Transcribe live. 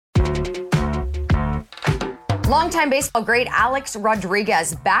Longtime baseball great Alex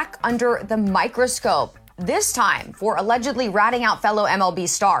Rodriguez back under the microscope, this time for allegedly ratting out fellow MLB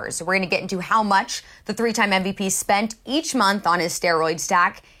stars. We're going to get into how much the three-time MVP spent each month on his steroid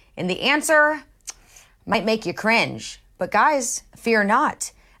stack, and the answer might make you cringe. But guys, fear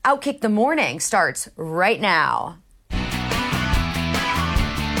not. Outkick the Morning starts right now.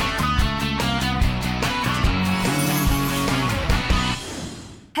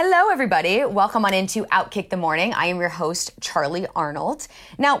 Hello, everybody. Welcome on into Outkick the Morning. I am your host, Charlie Arnold.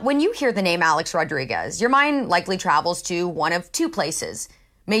 Now, when you hear the name Alex Rodriguez, your mind likely travels to one of two places: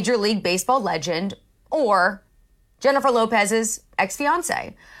 Major League Baseball legend or Jennifer Lopez's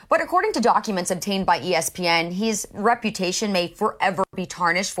ex-fiance. But according to documents obtained by ESPN, his reputation may forever be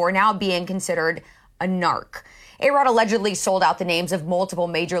tarnished for now being considered a narc. A-Rod allegedly sold out the names of multiple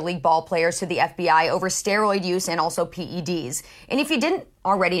Major League ball players to the FBI over steroid use and also PEDs. And if you didn't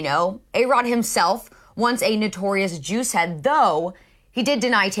already know, A-Rod himself, once a notorious juicehead, though he did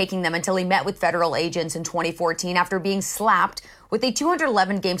deny taking them until he met with federal agents in 2014 after being slapped with a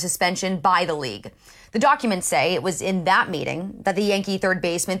 211-game suspension by the league. The documents say it was in that meeting that the Yankee third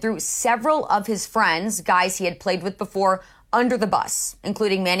baseman threw several of his friends, guys he had played with before, under the bus,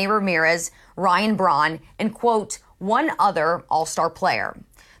 including Manny Ramirez, Ryan Braun, and, quote, one other all-star player.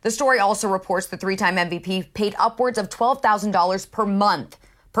 The story also reports the three-time MVP paid upwards of $12,000 per month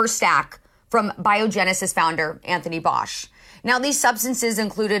per stack from Biogenesis founder Anthony Bosch. Now, these substances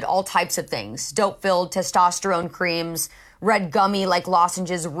included all types of things: dope-filled testosterone creams, red gummy like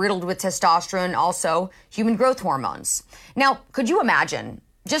lozenges riddled with testosterone, also human growth hormones. Now, could you imagine,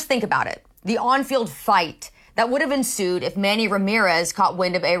 just think about it, the on-field fight that would have ensued if Manny Ramirez caught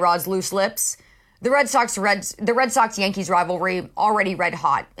wind of A-Rod's loose lips? The Red Sox-Yankees rivalry already red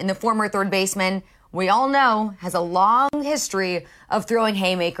hot, and the former third baseman, we all know, has a long history of throwing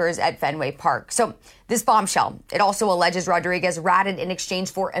haymakers at Fenway Park. So this bombshell, it also alleges Rodriguez ratted in exchange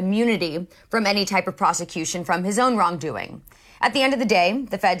for immunity from any type of prosecution from his own wrongdoing. At the end of the day,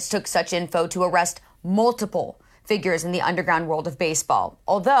 the feds took such info to arrest multiple figures in the underground world of baseball.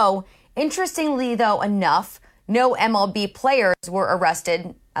 Although, interestingly though enough, no MLB players were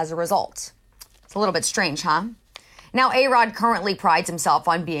arrested as a result. It's a little bit strange, huh? Now, A-Rod currently prides himself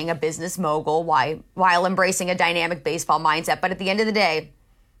on being a business mogul while embracing a dynamic baseball mindset. But at the end of the day,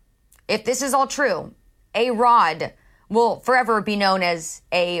 if this is all true, A-Rod will forever be known as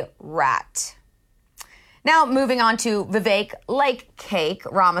a rat. Now, moving on to Vivek like Cake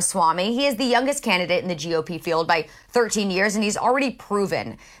Ramaswamy. He is the youngest candidate in the GOP field by 13 years, and he's already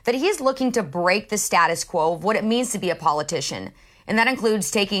proven that he is looking to break the status quo of what it means to be a politician. And that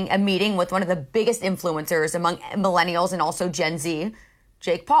includes taking a meeting with one of the biggest influencers among millennials and also Gen Z,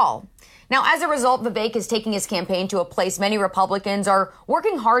 Jake Paul. Now, as a result, Vivek is taking his campaign to a place many Republicans are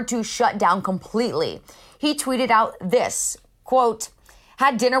working hard to shut down completely. He tweeted out this, quote,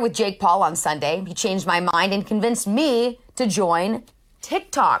 "Had dinner with Jake Paul on Sunday. He changed my mind and convinced me to join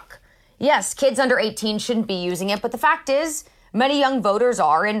TikTok. Yes, kids under 18 shouldn't be using it, but the fact is, many young voters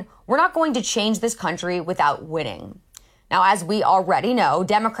are, and we're not going to change this country without winning." Now, as we already know,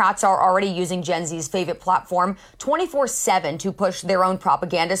 Democrats are already using Gen Z's favorite platform 24/7 to push their own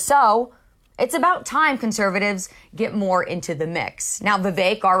propaganda. So it's about time conservatives get more into the mix. Now,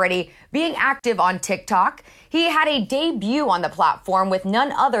 Vivek already being active on TikTok, he had a debut on the platform with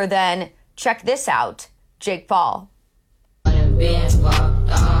none other than, check this out, Jake Paul.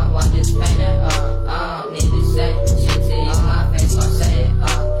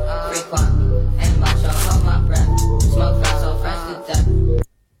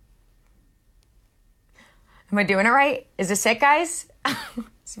 Am I doing it right? Is this it, guys?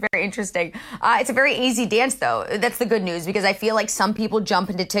 It's very interesting. It's a very easy dance, though. That's the good news, because I feel like some people jump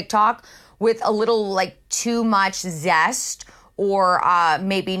into TikTok with a little, too much zest or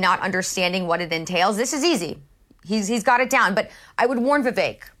maybe not understanding what it entails. This is easy. He's got it down. But I would warn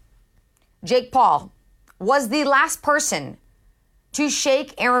Vivek. Jake Paul was the last person to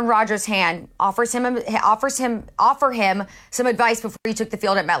shake Aaron Rodgers' hand, offer him some advice before he took the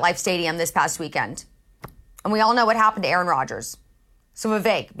field at MetLife Stadium this past weekend. And we all know what happened to Aaron Rodgers. So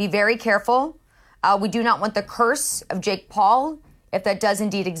Vivek, be very careful. We do not want the curse of Jake Paul, if that does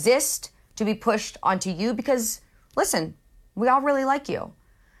indeed exist, to be pushed onto you because, listen, we all really like you.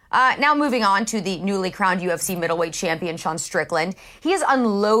 Now moving on to the newly crowned UFC middleweight champion, Sean Strickland. He is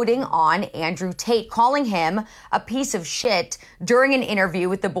unloading on Andrew Tate, calling him a piece of shit during an interview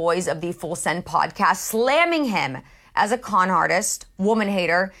with the boys of the Full Send podcast, slamming him as a con artist, woman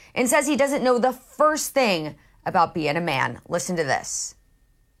hater, and says he doesn't know the first thing about being a man. Listen to this.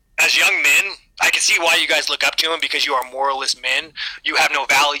 As young men, I can see why you guys look up to him, because you are moralist men. You have no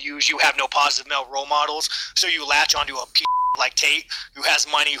values. You have no positive male role models. So you latch onto a like Tate, who has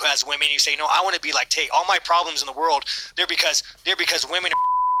money, who has women. You say, no, I want to be like Tate. All my problems in the world, they're because women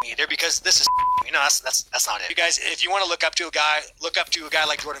are me. They're because this is that's not it. You guys, if you want to look up to a guy, look up to a guy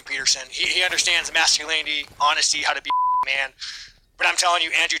like Jordan Peterson. He understands masculinity, honesty, how to be a man. But I'm telling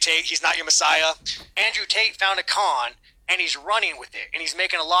you, Andrew Tate, he's not your messiah. Andrew Tate found a con and he's running with it, and he's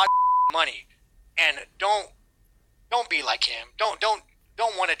making a lot of money. And don't be like him. Don't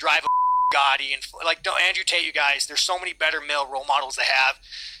want to drive a Gotti and don't Andrew Tate. You guys, there's so many better male role models to have,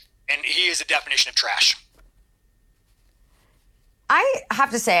 and he is a definition of trash. I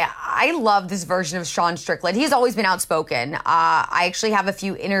have to say, I love this version of Sean Strickland. He's always been outspoken. I actually have a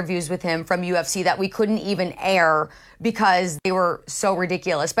few interviews with him from UFC that we couldn't even air because they were so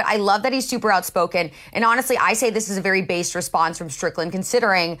ridiculous. But I love that he's super outspoken. And honestly, I say this is a very based response from Strickland,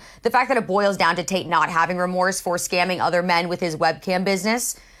 considering the fact that it boils down to Tate not having remorse for scamming other men with his webcam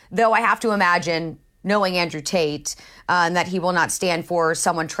business. Though I have to imagine, knowing Andrew Tate, that he will not stand for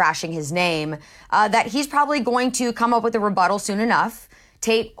someone trashing his name, that he's probably going to come up with a rebuttal soon enough.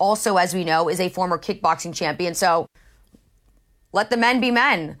 Tate also, as we know, is a former kickboxing champion. So let the men be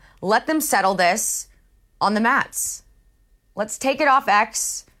men. Let them settle this on the mats. Let's take it off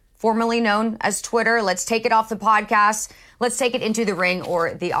X, formerly known as Twitter. Let's take it off the podcast. Let's take it into the ring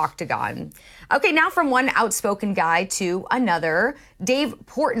or the octagon. Okay, now from one outspoken guy to another. Dave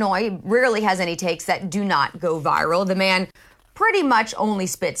Portnoy rarely has any takes that do not go viral. The man pretty much only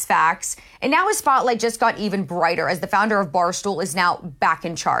spits facts. And now his spotlight just got even brighter as the founder of Barstool is now back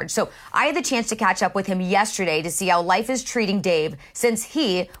in charge. So I had the chance to catch up with him yesterday to see how life is treating Dave since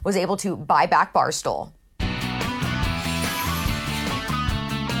he was able to buy back Barstool.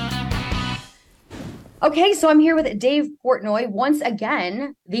 Okay, so I'm here with Dave Portnoy, once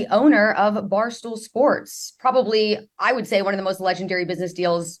again, the owner of Barstool Sports. Probably, I would say, one of the most legendary business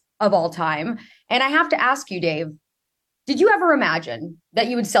deals of all time. And I have to ask you, Dave, did you ever imagine that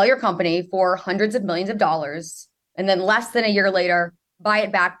you would sell your company for hundreds of millions of dollars and then less than a year later, buy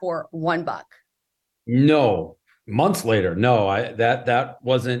it back for $1? No. Months later, no. That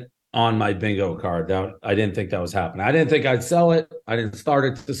wasn't on my bingo card. I didn't think that was happening. I didn't think I'd sell it. I didn't start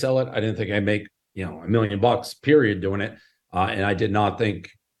it to sell it. I didn't think I'd make $1 million period doing it. And I did not think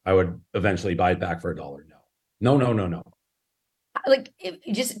I would eventually buy it back for $1. No. Like,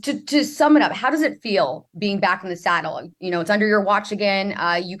 just to sum it up, how does it feel being back in the saddle? It's under your watch again.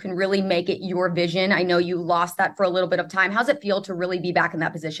 You can really make it your vision. I know you lost that for a little bit of time. How's it feel to really be back in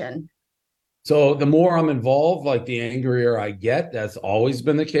that position? So the more I'm involved, like the angrier I get. That's always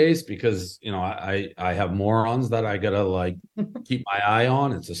been the case because, I have morons that I got to keep my eye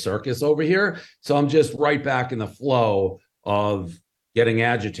on. It's a circus over here. So I'm just right back in the flow of getting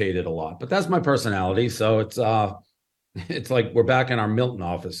agitated a lot. But that's my personality. So it's like we're back in our Milton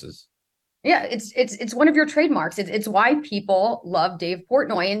offices. Yeah, it's one of your trademarks. It's why people love Dave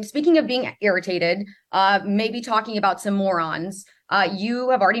Portnoy. And speaking of being irritated, maybe talking about some morons, you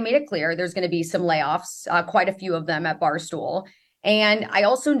have already made it clear there's going to be some layoffs, quite a few of them at Barstool. And I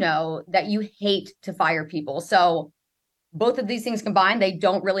also know that you hate to fire people. So both of these things combined, they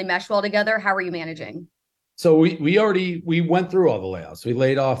don't really mesh well together. How are you managing? So we went through all the layoffs. We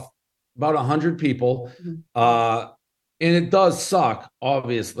laid off about 100 people. Mm-hmm. And it does suck.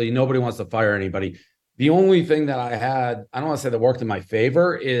 Obviously, nobody wants to fire anybody. The only thing that I don't want to say that worked in my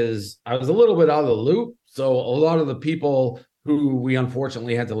favor, is I was a little bit out of the loop. So a lot of the people who we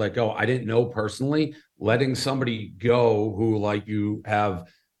unfortunately had to let go, I didn't know personally. Letting somebody go who you have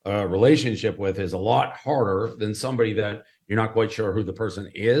a relationship with is a lot harder than somebody that you're not quite sure who the person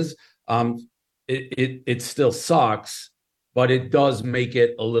is. It still sucks, but it does make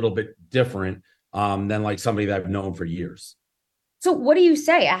it a little bit different than somebody that I've known for years. So what do you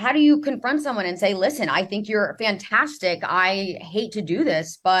say? How do you confront someone and say, listen, I think you're fantastic. I hate to do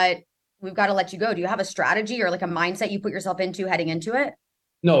this, but we've got to let you go. Do you have a strategy or a mindset you put yourself into heading into it?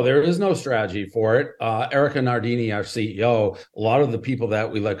 No, there is no strategy for it. Erica Nardini, our CEO, a lot of the people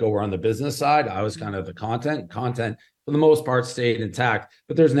that we let go were on the business side. I was kind of the content for the most part stayed intact,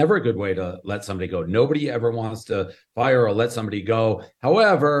 but there's never a good way to let somebody go. Nobody ever wants to fire or let somebody go.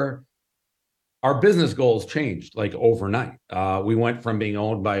 However, our business goals changed overnight. We went from being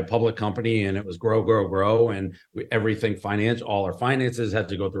owned by a public company and it was grow. And everything all our finances had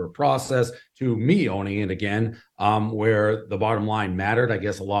to go through a process to me owning it again, where the bottom line mattered, I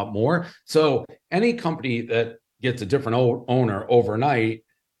guess, a lot more. So any company that gets a different owner overnight,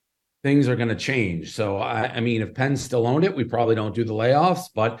 things are going to change. So, I mean, if Penn still owned it, we probably don't do the layoffs,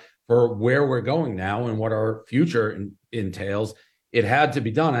 but for where we're going now and what our future entails, it had to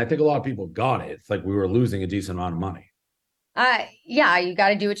be done. I think a lot of people got it. It's like we were losing a decent amount of money. Yeah, you got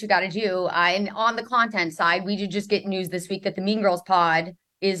to do what you got to do. And on the content side, we did just get news this week that the Mean Girls pod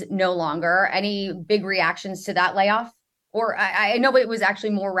is no longer. Any big reactions to that layoff? Or I know it was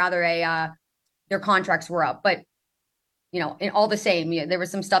actually more rather their contracts were up, but in all the same, there was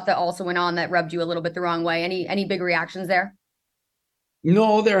some stuff that also went on that rubbed you a little bit the wrong way. Any big reactions there?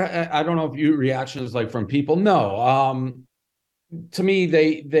 No, I don't know if you reactions like from people. No. To me,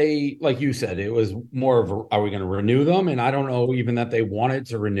 they like you said, it was more of are we going to renew them? And I don't know even that they wanted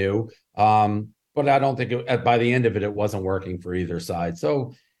to renew. But I don't think by the end of it, it wasn't working for either side.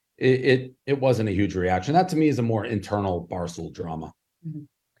 So it wasn't a huge reaction. That to me is a more internal Barstool drama. Mm-hmm.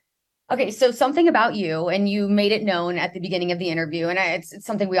 Okay, so something about you, and you made it known at the beginning of the interview, and it's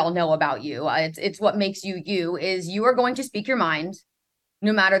something we all know about you. It's what makes you you, is you are going to speak your mind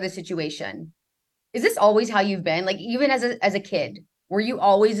no matter the situation. Is this always how you've been? Like even as a kid, were you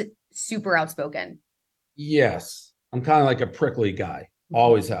always super outspoken? Yes. I'm kind of like a prickly guy.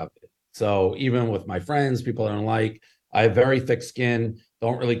 Always have been. So even with my friends, people I don't like, I have very thick skin,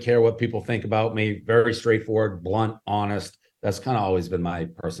 don't really care what people think about me, very straightforward, blunt, honest. That's kind of always been my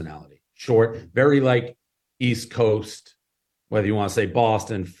personality. Short, very like East Coast, whether you want to say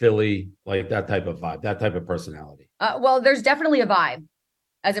Boston, Philly, like that type of vibe, that type of personality. Well, there's definitely a vibe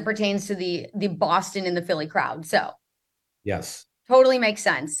as it pertains to the Boston and the Philly crowd. So yes, totally makes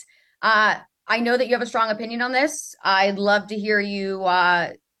sense. I know that you have a strong opinion on this. I'd love to hear you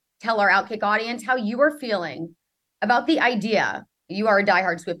tell our Outkick audience how you are feeling about the idea. You are a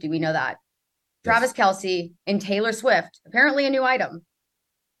diehard Swiftie, we know that. Yes. Travis Kelce and Taylor Swift, apparently a new item.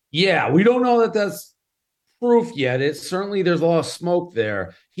 Yeah, we don't know that that's proof yet. It's certainly there's a lot of smoke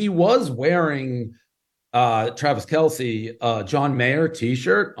there. He was wearing Travis Kelce, John Mayer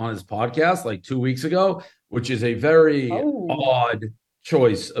t-shirt on his podcast like 2 weeks ago, which is a very odd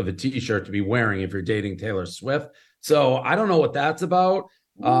choice of a t-shirt to be wearing if you're dating Taylor Swift. So I don't know what that's about.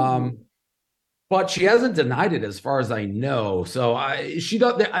 But she hasn't denied it as far as I know. So she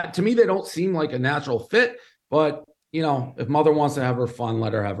does. To me, they don't seem like a natural fit. But if mother wants to have her fun,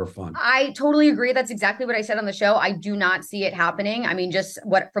 let her have her fun. I totally agree. That's exactly what I said on the show. I do not see it happening. I mean, just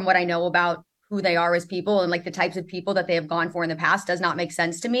from what I know about who they are as people and like the types of people that they have gone for in the past does not make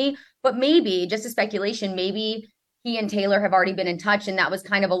sense to me. But maybe, just a speculation, maybe he and Taylor have already been in touch, and that was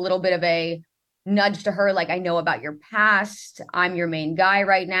kind of a little bit of a nudge to her, like, I know about your past. I'm your main guy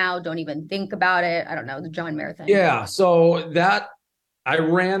right now. Don't even think about it. I don't know, the John Mayer thing. Yeah, so I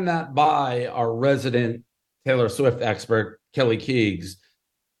ran that by our resident Taylor Swift expert, Kelly Keegs,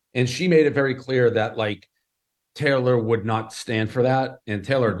 and she made it very clear that like Taylor would not stand for that, and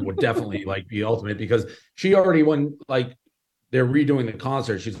Taylor would definitely like be ultimate, because she already, when like they're redoing the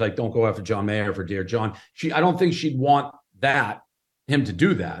concert, she's like, don't go after John Mayer for Dear John. I don't think she'd want him to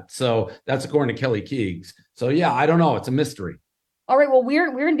do that. So that's according to Kelly Keegs. So yeah, I don't know. It's a mystery. All right. Well, we're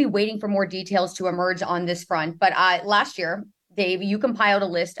going to be waiting for more details to emerge on this front. But last year, Dave, you compiled a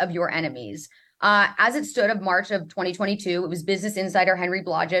list of your enemies. As it stood of March of 2022, it was Business Insider Henry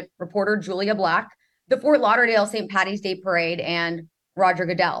Blodgett, reporter Julia Black, the Fort Lauderdale St. Patty's Day Parade, and Roger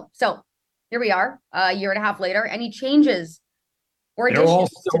Goodell. So here we are, a year and a half later. Any changes or additions all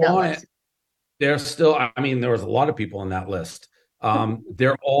still to that on list? It. They're still, I mean, there was a lot of people on that list.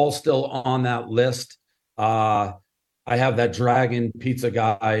 They're all still on that list. I have that Dragon Pizza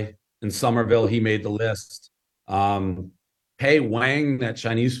guy in Somerville. He made the list. Hey Wang, that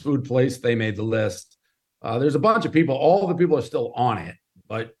Chinese food place, they made the list. There's a bunch of people. All the people are still on it,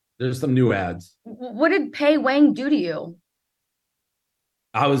 but there's some new ads. What did Pei Wang do to you?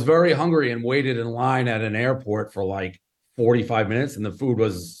 I was very hungry and waited in line at an airport for like 45 minutes, and the food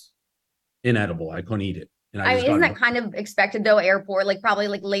was inedible. I couldn't eat it. I mean, isn't that kind of expected though? Airport, like probably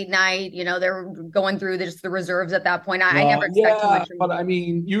like late night, they're going through just the reserves at that point. I never expect too much. But I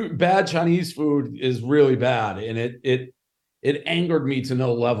mean, bad Chinese food is really bad, and it angered me to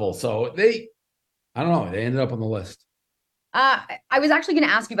no level. So I don't know, they ended up on the list. I was actually going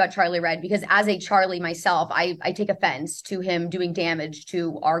to ask you about Charlie Red, because as a Charlie myself, I take offense to him doing damage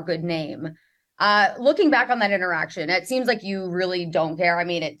to our good name. Looking back on that interaction, it seems like you really don't care. I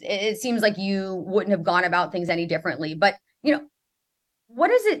mean, it seems like you wouldn't have gone about things any differently. But, what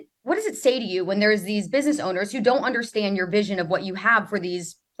does it say to you when there's these business owners who don't understand your vision of what you have for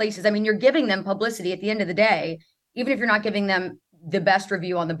these places? I mean, you're giving them publicity at the end of the day. Even if you're not giving them the best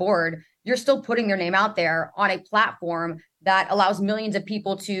review on the board, you're still putting their name out there on a platform that allows millions of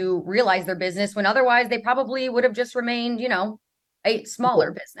people to realize their business, when otherwise they probably would have just remained, a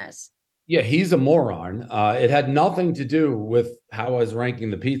smaller business. Yeah, he's a moron. It had nothing to do with how I was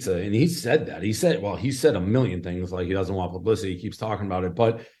ranking the pizza. And he said that. He said a million things like he doesn't want publicity. He keeps talking about it,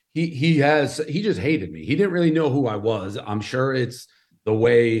 but he just hated me. He didn't really know who I was. I'm sure it's the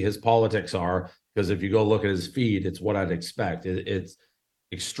way his politics are, because if you go look at his feed, it's what I'd expect. It's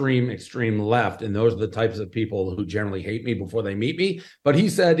extreme left, and those are the types of people who generally hate me before they meet me. But he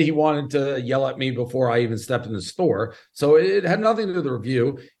said he wanted to yell at me before I even stepped in the store, so it had nothing to do with the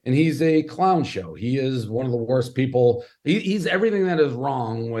review. And he's a clown show. He is one of the worst people. He's everything that is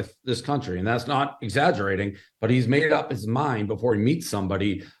wrong with this country, and that's not exaggerating. But he's made up his mind before he meets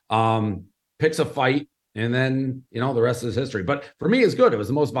somebody, picks a fight, and then the rest is history. But for me, it's good. It was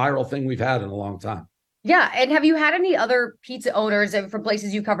the most viral thing we've had in a long time. Yeah. And have you had any other pizza owners from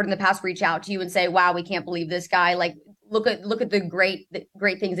places you covered in the past reach out to you and say, wow, we can't believe this guy? Like, look at the great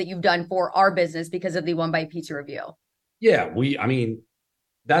things that you've done for our business because of the One Bite Pizza review. Yeah.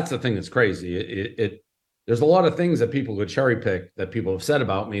 That's the thing that's crazy. There's a lot of things that people could cherry pick that people have said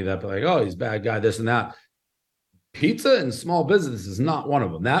about me that be like, oh, he's a bad guy, this and that. Pizza and small business is not one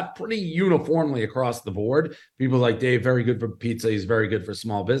of them. That pretty uniformly across the board. People like Dave, very good for pizza. He's very good for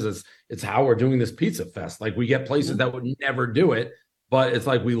small business. It's how we're doing this pizza fest. Like we get places that would never do it, but it's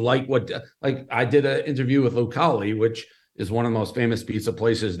like we like I did an interview with Lucali, which is one of the most famous pizza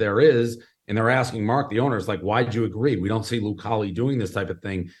places there is. And they're asking Mark, the owner, is like, why'd you agree? We don't see Lucali doing this type of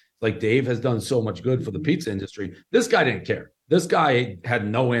thing. Like Dave has done so much good for the pizza industry. This guy didn't care. This guy had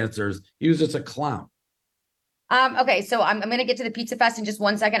no answers. He was just a clown. Okay, so I'm going to get to the Pizza Fest in just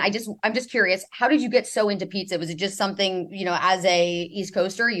 1 second. I'm just curious, how did you get so into pizza? Was it just something, as a East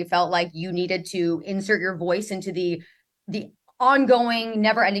Coaster, you felt like you needed to insert your voice into the ongoing,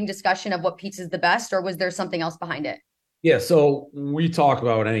 never-ending discussion of what pizza is the best, or was there something else behind it? Yeah, so we talk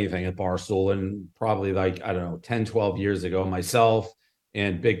about anything at Barstool, and probably 10, 12 years ago, myself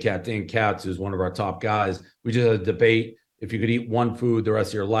and Big Cat Dan Katz, who's one of our top guys, we just had a debate. If you could eat one food the rest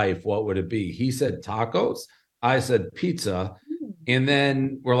of your life, what would it be? He said tacos. I said pizza. And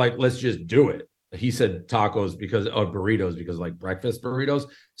then we're like, let's just do it. He said tacos burritos, because like breakfast burritos.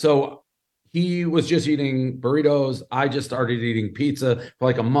 So he was just eating burritos. I just started eating pizza for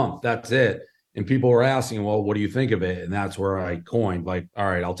like a month. That's it. And people were asking, well, what do you think of it? And that's where I coined like, all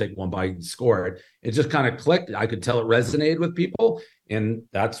right, I'll take one bite and score it. It just kind of clicked. I could tell it resonated with people. And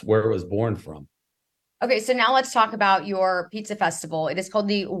that's where it was born from. Okay, so now let's talk about your pizza festival. It is called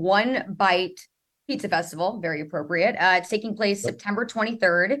the One Bite Pizza Festival, very appropriate. It's taking place September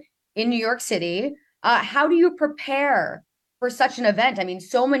 23rd in New York City. How do you prepare for such an event? I mean,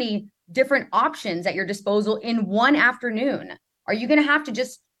 so many different options at your disposal in one afternoon. Are you going to have to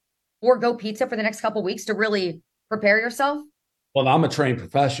just forego pizza for the next couple of weeks to really prepare yourself? Well, I'm a trained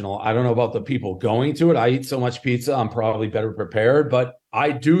professional. I don't know about the people going to it. I eat so much pizza, I'm probably better prepared, but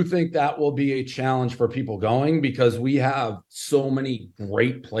I do think that will be a challenge for people because we have so many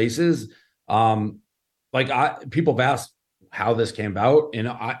great places. People have asked how this came about, and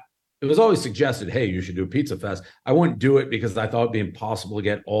it was always suggested, hey, you should do Pizza Fest. I wouldn't do it because I thought it'd be impossible to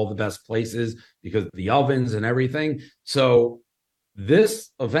get all the best places because of the ovens and everything. So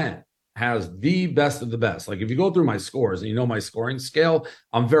this event has the best of the best. Like if you go through my scores and my scoring scale,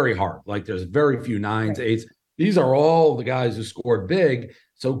 I'm very hard. Like there's very few 9s, 8s. These are all the guys who scored big.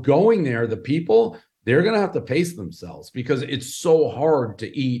 So going there, the people, they're going to have to pace themselves because it's so hard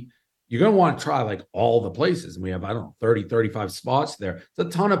to eat. You're going to want to try like all the places. And we have, 30, 35 spots there. It's a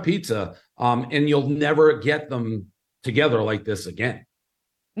ton of pizza. And you'll never get them together like this again.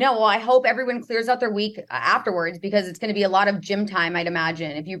 No, well, I hope everyone clears out their week afterwards because it's going to be a lot of gym time, I'd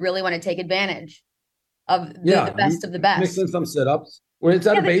imagine, if you really want to take advantage of the best of the best. Mix in some sit-ups. Where it's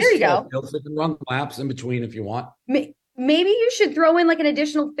at a baseball field, so you can run laps in between if you want. Maybe you should throw in like an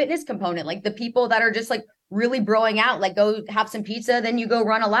additional fitness component, like the people that are just like really broing out, like go have some pizza, then you go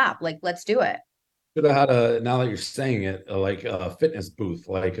run a lap. Like, let's do it. Should have had now that you're saying it, like a fitness booth,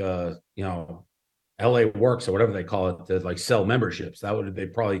 like LA Works or whatever they call it, to like sell memberships. They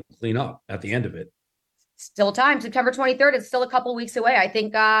probably clean up at the end of it. Still time, September 23rd. It's still a couple weeks away. I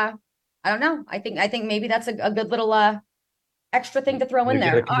think, I don't know. I think maybe that's a good little extra thing to throw in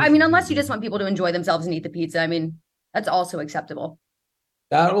there. I mean, unless you just want people to enjoy themselves and eat the pizza. I mean, that's also acceptable.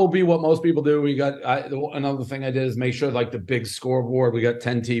 That will be what most people do. We got another thing I did is make sure like the big scoreboard. We got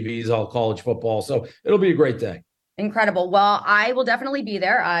 10 TVs, all college football. So it'll be a great day. Incredible. Well, I will definitely be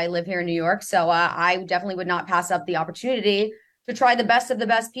there. I live here in New York, so I definitely would not pass up the opportunity to try the best of the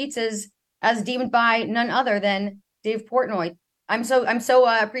best pizzas as deemed by none other than Dave Portnoy. I'm so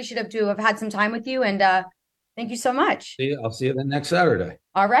appreciative to have had some time with you, and thank you so much. I'll see you then next Saturday.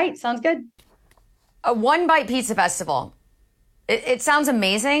 All right. Sounds good. A One Bite Pizza Festival. It sounds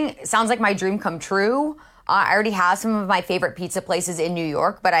amazing. It sounds like my dream come true. I already have some of my favorite pizza places in New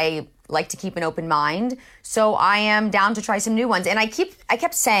York, but I like to keep an open mind. So I am down to try some new ones. And I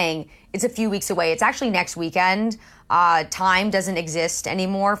kept saying it's a few weeks away. It's actually next weekend. Time doesn't exist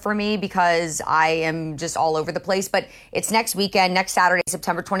anymore for me because I am just all over the place. But it's next weekend, next Saturday,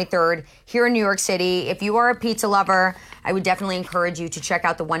 September 23rd, here in New York City. If you are a pizza lover, I would definitely encourage you to check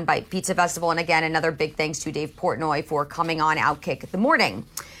out the One Bite Pizza Festival. And again, another big thanks to Dave Portnoy for coming on Outkick the Morning.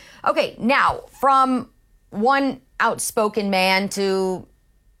 Okay, now from one outspoken man to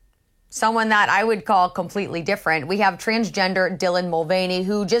someone that I would call completely different, we have transgender Dylan Mulvaney,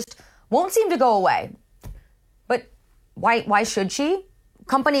 who just won't seem to go away. But why should she?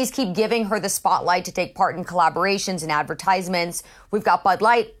 Companies keep giving her the spotlight to take part in collaborations and advertisements. We've got Bud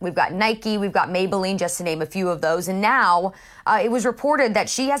Light, we've got Nike, we've got Maybelline, just to name a few of those. And now it was reported that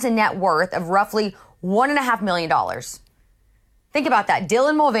she has a net worth of roughly $1.5 million. Think about that.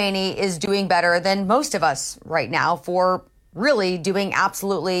 Dylan Mulvaney is doing better than most of us right now for really doing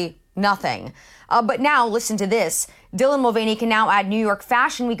absolutely nothing. But now, listen to this. Dylan Mulvaney can now add New York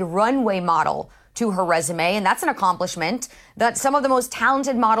Fashion Week runway model to her resume, and that's an accomplishment that some of the most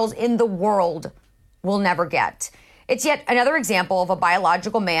talented models in the world will never get. It's yet another example of a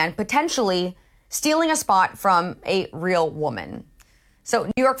biological man potentially stealing a spot from a real woman. So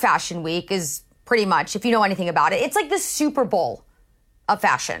New York Fashion Week is pretty much, if you know anything about it, it's like the Super Bowl of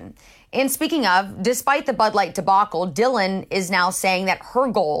fashion. And speaking of, despite the Bud Light debacle, Dylan is now saying that her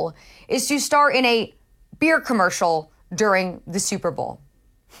goal is to star in a beer commercial during the Super Bowl.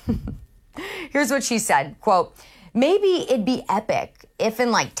 Here's what she said, quote, "Maybe it'd be epic if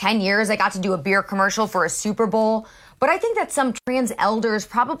in like 10 years I got to do a beer commercial for a Super Bowl, but I think that some trans elders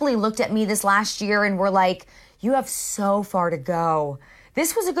probably looked at me this last year and were like, you have so far to go.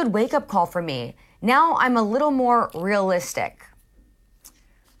 This was a good wake-up call for me. Now I'm a little more realistic."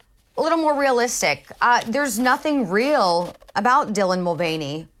 A little more realistic. There's nothing real about Dylan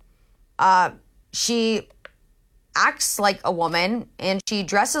Mulvaney. She acts like a woman and she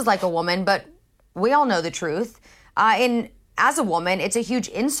dresses like a woman, but we all know the truth. And as a woman, it's a huge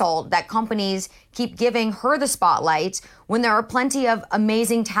insult that companies keep giving her the spotlight when there are plenty of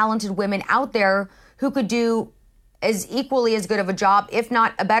amazing, talented women out there who could do as equally as good of a job, if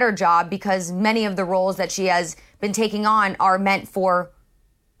not a better job, because many of the roles that she has been taking on are meant for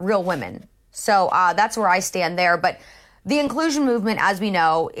real women. So that's where I stand there. But the inclusion movement, as we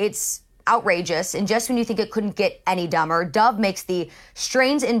know, it's outrageous. And just when you think it couldn't get any dumber, Dove makes the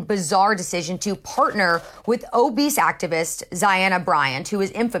strange and bizarre decision to partner with obese activist Ziana Bryant, who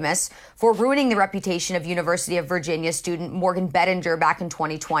is infamous for ruining the reputation of University of Virginia student Morgan Bettinger back in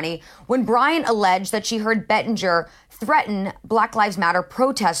 2020, when Bryant alleged that she heard Bettinger threaten Black Lives Matter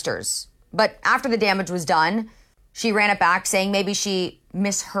protesters. But after the damage was done, she ran it back, saying maybe she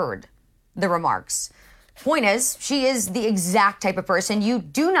misheard the remarks. Point is, she is the exact type of person you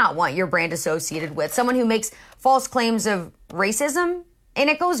do not want your brand associated with, someone who makes false claims of racism, and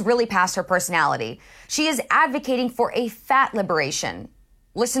it goes really past her personality. She is advocating for a fat liberation.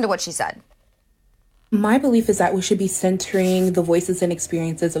 Listen to what she said. My belief is that we should be centering the voices and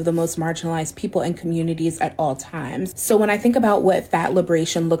experiences of the most marginalized people and communities at all times. So when I think about what fat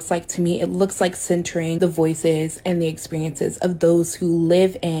liberation looks like to me, it looks like centering the voices and the experiences of those who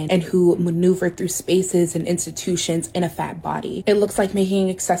live in and who maneuver through spaces and institutions in a fat body. It looks like making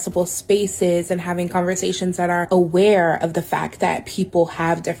accessible spaces and having conversations that are aware of the fact that people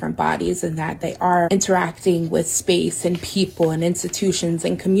have different bodies and that they are interacting with space and people and institutions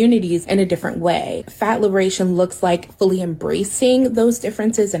and communities in a different way. Fat liberation looks like fully embracing those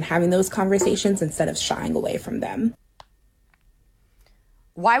differences and having those conversations instead of shying away from them.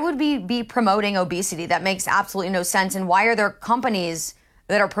 Why would we be promoting obesity? That makes absolutely no sense. And why are there companies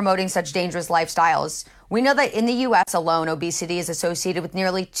that are promoting such dangerous lifestyles? We know that in the U.S. alone, obesity is associated with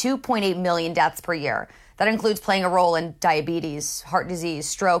nearly 2.8 million deaths per year. That includes playing a role in diabetes, heart disease,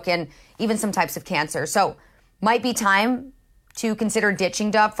 stroke, and even some types of cancer. So might be time to consider ditching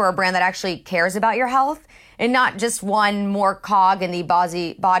Dove for a brand that actually cares about your health and not just one more cog in the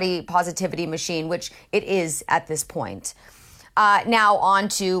body positivity machine, which it is at this point. Now on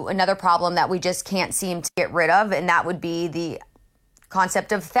to another problem that we just can't seem to get rid of, and that would be the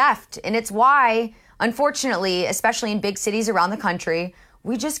concept of theft. And it's why, unfortunately, especially in big cities around the country,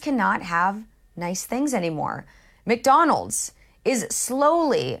 we just cannot have nice things anymore. McDonald's is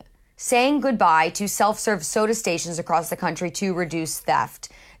slowly saying goodbye to self-serve soda stations across the country to reduce theft.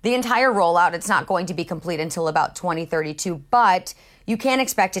 The entire rollout, it's not going to be complete until about 2032, but you can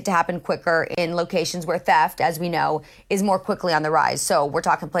expect it to happen quicker in locations where theft, as we know, is more quickly on the rise. So we're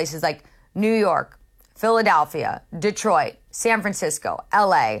talking places like New York, Philadelphia, Detroit, San Francisco,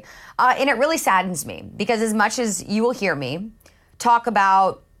 LA. And it really saddens me because as much as you will hear me talk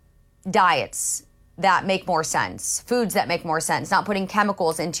about diets that make more sense, foods that make more sense, not putting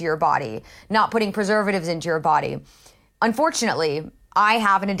chemicals into your body, not putting preservatives into your body, unfortunately, I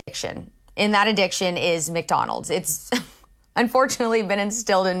have an addiction. And that addiction is McDonald's. It's unfortunately been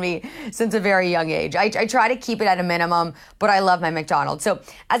instilled in me since a very young age. I try to keep it at a minimum, but I love my McDonald's. So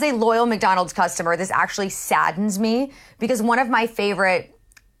as a loyal McDonald's customer, this actually saddens me because one of my favorite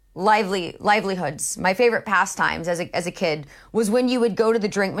livelihoods, my favorite pastimes as a kid was when you would go to the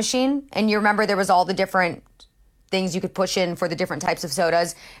drink machine and you remember there was all the different things you could push in for the different types of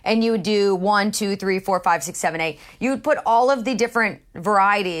sodas. And you would do 1, 2, 3, 4, 5, 6, 7, 8. You would put all of the different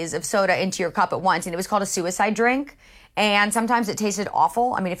varieties of soda into your cup at once. And it was called a suicide drink. And sometimes it tasted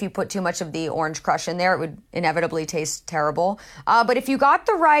awful. I mean, if you put too much of the orange crush in there, it would inevitably taste terrible. But if you got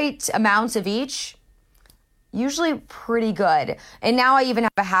the right amounts of each, usually pretty good. And now I even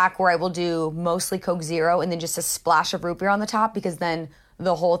have a hack where I will do mostly Coke Zero and then just a splash of root beer on the top because then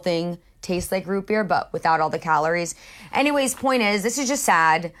the whole thing tastes like root beer, but without all the calories. Anyways, point is, this is just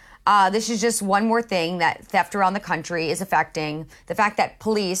sad. This is just one more thing that theft around the country is affecting. The fact that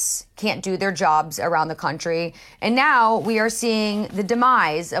police can't do their jobs around the country. And now we are seeing the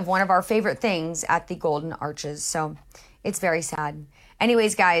demise of one of our favorite things at the Golden Arches. So it's very sad.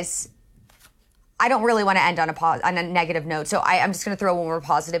 Anyways, guys, I don't really want to end on a negative note. So I'm just going to throw one more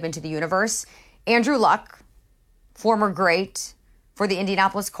positive into the universe. Andrew Luck, former great for the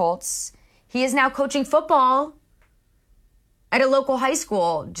Indianapolis Colts. He is now coaching football at a local high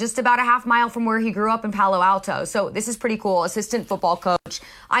school just about a half mile from where he grew up in Palo Alto. So this is pretty cool. Assistant football coach.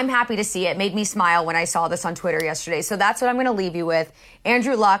 I'm happy to see it. Made me smile when I saw this on Twitter yesterday. So that's what I'm going to leave you with.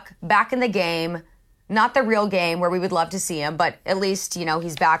 Andrew Luck back in the game. Not the real game where we would love to see him, but at least, you know,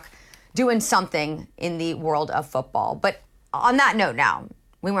 he's back doing something in the world of football. But on that note now,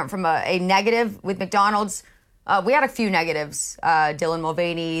 we went from a negative with McDonald's. We had a few negatives. Dylan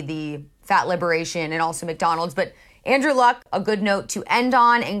Mulvaney, the fat liberation, and also McDonald's. But Andrew Luck, a good note to end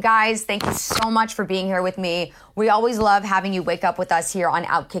on. And guys, thank you so much for being here with me. We always love having you wake up with us here on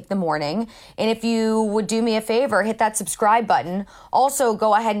Outkick the Morning. And if you would do me a favor, hit that subscribe button. Also,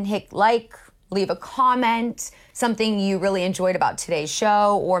 go ahead and hit like, leave a comment, something you really enjoyed about today's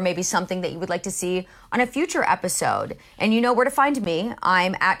show, or maybe something that you would like to see on a future episode. And you know where to find me.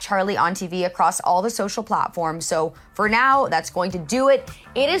 I'm at Charlie on TV across all the social platforms. So for now, that's going to do it.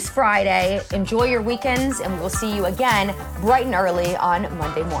 It is Friday. Enjoy your weekends, and we will see you again bright and early on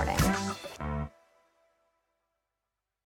Monday morning.